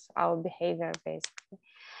because our behavior, basically.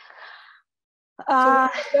 So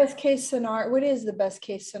the best case scenario, what is the best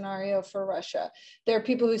case scenario for Russia? There are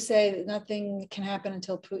people who say that nothing can happen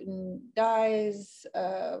until Putin dies,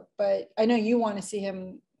 but I know you want to see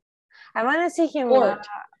him. I want to see him.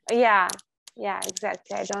 Yeah,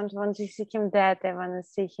 exactly. I don't want to see him dead. I want to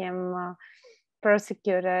see him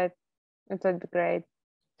prosecuted. It would be great.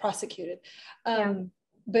 Prosecuted.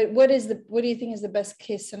 But what do you think is the best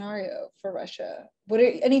case scenario for Russia? What are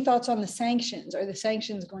any thoughts on the sanctions? Are the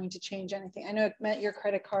sanctions going to change anything? I know it meant your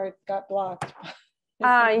credit card got blocked.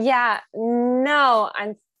 No,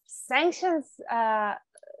 and sanctions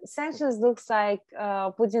looks like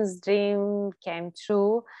Putin's dream came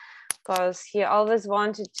true, because he always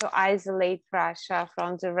wanted to isolate Russia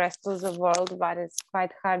from the rest of the world, but it's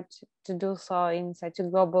quite hard to do so in such a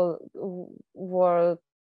global world.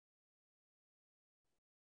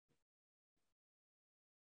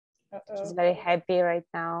 She's very happy right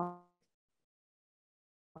now.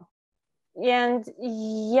 And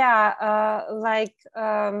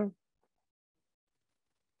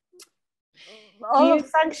all of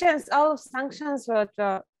sanctions were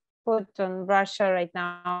put on Russia right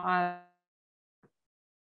now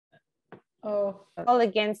are all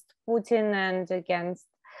against Putin and against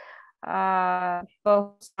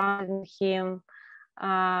both surrounding him,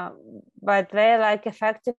 but they're like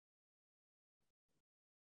effective.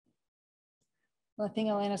 I think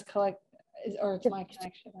Elena's or it's my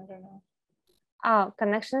connection. I don't know. Oh,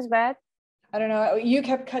 connection is bad. I don't know. You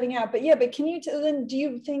kept cutting out, but can you then? Do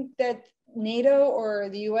you think that NATO or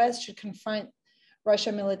the U.S. should confront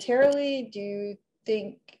Russia militarily? Do you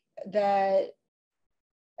think that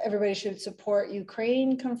everybody should support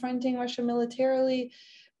Ukraine confronting Russia militarily?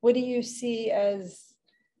 What do you see as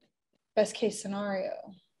best case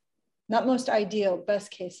scenario? Not most ideal,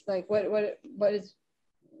 best case. Like what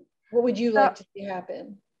would you like to see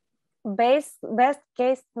happen? Best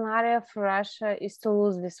case scenario for Russia is to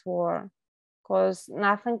lose this war, because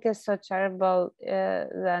nothing is so terrible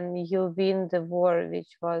than you win the war,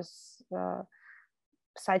 which was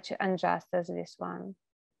such unjust as this one.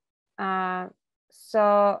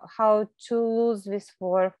 So how to lose this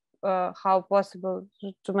war, how possible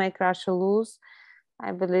to make Russia lose?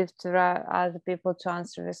 I believe there are other people to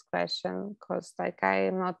answer this question, because I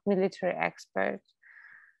am not military expert.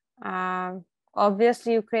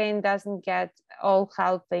 Obviously, Ukraine doesn't get all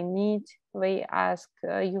help they need. We ask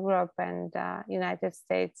Europe and United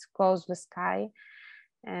States close the sky,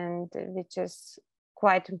 and which is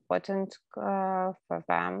quite important for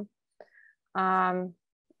them.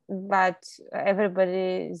 But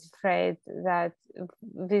everybody is afraid that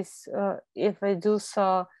this, if we do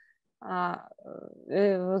so,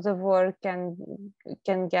 the war can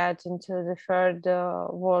get into the third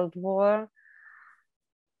world war.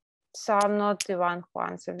 So I'm not the one who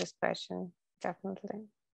answered this question, definitely.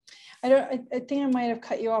 I think I might have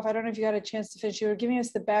cut you off. I don't know if you had a chance to finish. You were giving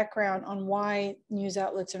us the background on why news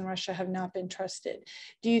outlets in Russia have not been trusted.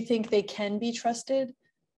 Do you think they can be trusted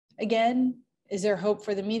again? Is there hope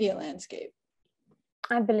for the media landscape?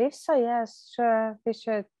 I believe so, yes, sure. We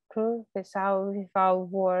should prove with our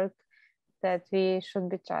work that we should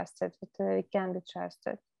be trusted, that we can be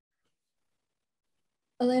trusted.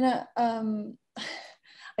 Elena,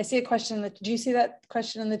 I see a question. Do you see that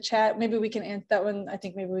question in the chat? Maybe we can answer that one. I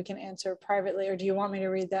think maybe we can answer privately, or do you want me to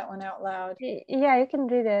read that one out loud? Yeah, you can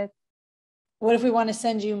read it. What if we want to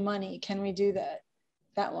send you money? Can we do that?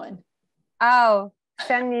 That one. Oh,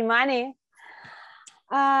 send me money.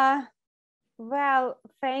 Well,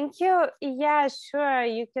 thank you. Yeah, sure,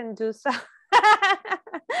 you can do so.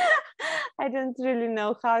 I don't really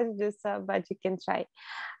know how to do so, but you can try.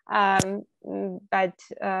 But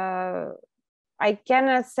I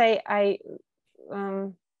cannot say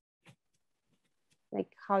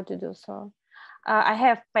like how to do so. I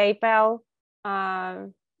have PayPal.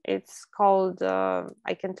 It's called,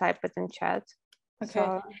 I can type it in chat. Okay.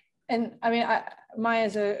 So, And I mean,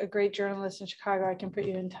 Maya's a great journalist in Chicago. I can put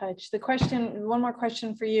you in touch. One more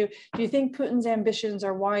question for you. Do you think Putin's ambitions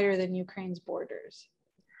are wider than Ukraine's borders?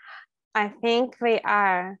 I think they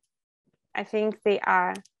are. I think they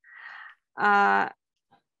are.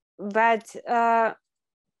 But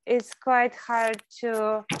it's quite hard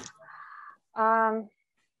to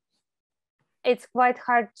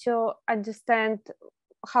understand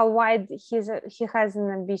how wide he has in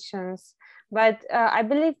ambitions. But I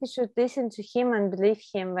believe we should listen to him and believe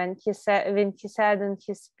him when he said in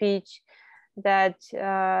his speech that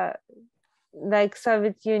like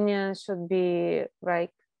Soviet Union should be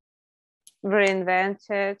like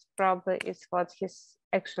reinvented. Probably is what he's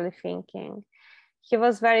actually thinking. He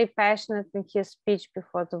was very passionate in his speech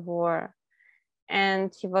before the war,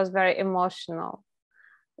 and he was very emotional.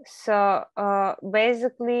 So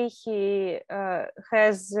basically, he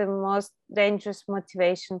has the most dangerous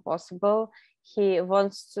motivation possible. He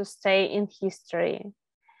wants to stay in history.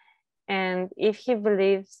 And if he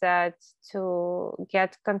believes that to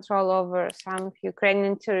get control over some of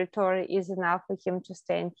Ukrainian territory is enough for him to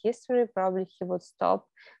stay in history, probably he would stop.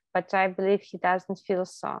 But I believe he doesn't feel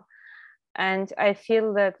so. And I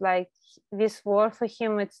feel that like this war for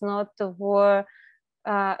him, it's not a war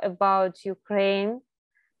about Ukraine.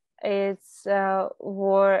 It's a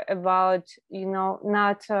war about, you know,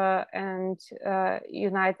 NATO and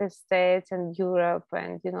United States and Europe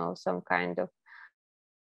and, you know, some kind of.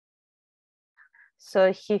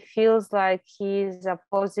 So he feels like he's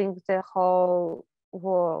opposing the whole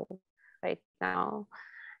world right now.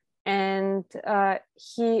 And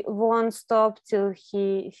he won't stop till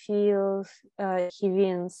he feels he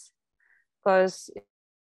wins. Because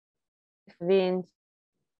if he wins,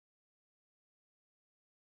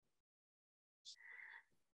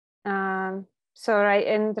 so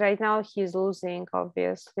right now he's losing,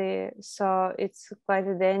 obviously. So it's quite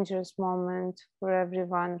a dangerous moment for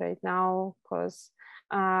everyone right now, because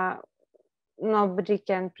nobody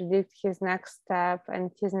can predict his next step,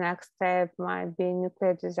 and his next step might be a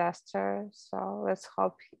nuclear disaster. So let's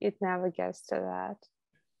hope it never gets to that.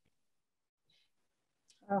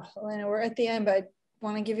 Oh, Elena, we're at the end, but I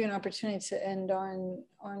want to give you an opportunity to end on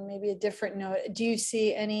maybe a different note. Do you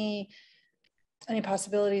see any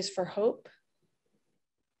possibilities for hope?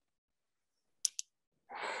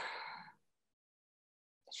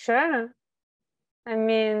 Sure. I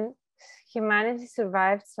mean, humanity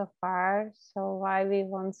survived so far, so why we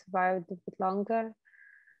won't survive a bit longer?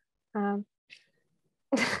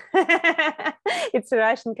 It's a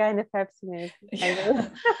Russian kind of optimism. Yeah.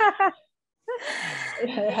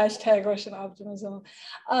 Hashtag Russian optimism.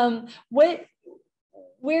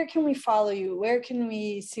 Where can we follow you? Where can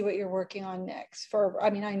we see what you're working on next?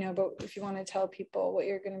 I know, but if you want to tell people what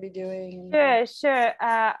you're going to be doing. Sure.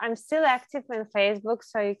 I'm still active on Facebook,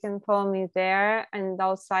 so you can follow me there. And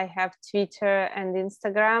also I have Twitter and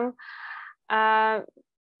Instagram.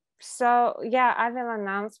 So yeah, I will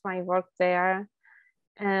announce my work there.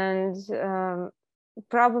 And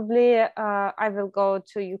probably I will go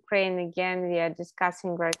to Ukraine again. We are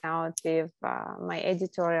discussing right now with my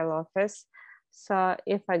editorial office. So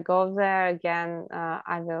if I go there again,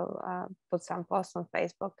 I will put some posts on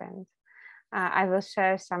Facebook, and I will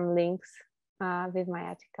share some links with my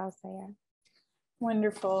articles there.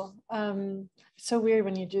 Wonderful. It's so weird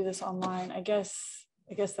when you do this online. I guess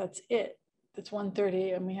that's it. It's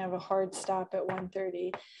 1:30 and we have a hard stop at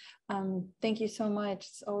 1:30. Thank you so much.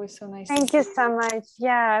 It's always so nice. Thank you so much.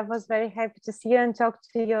 Yeah, I was very happy to see you and talk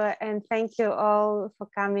to you. And thank you all for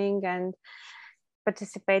coming and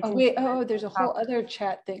participating. Oh, wait. Oh, there's a whole other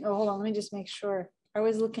chat thing. Oh, hold on. Let me just make sure. I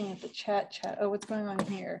was looking at the chat. Oh, what's going on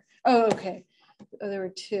here? Oh, okay. Oh, there were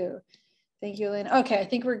two. Thank you, Elena. Okay, I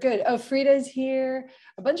think we're good. Oh, Frida's here.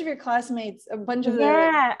 A bunch of your classmates, a bunch of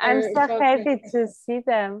Yeah, I'm so happy to see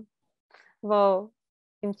them. Well,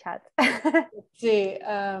 in chat. Let's see.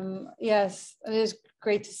 Yes, it is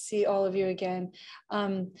great to see all of you again.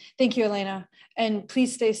 Thank you, Elena. And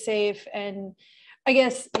please stay safe. And I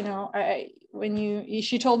guess, you know,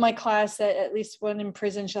 she told my class that at least when in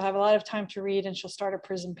prison, she'll have a lot of time to read and she'll start a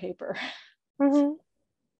prison paper. Mm-hmm.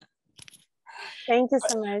 Thank you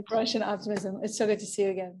so much. Russian optimism. It's so good to see you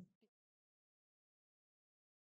again.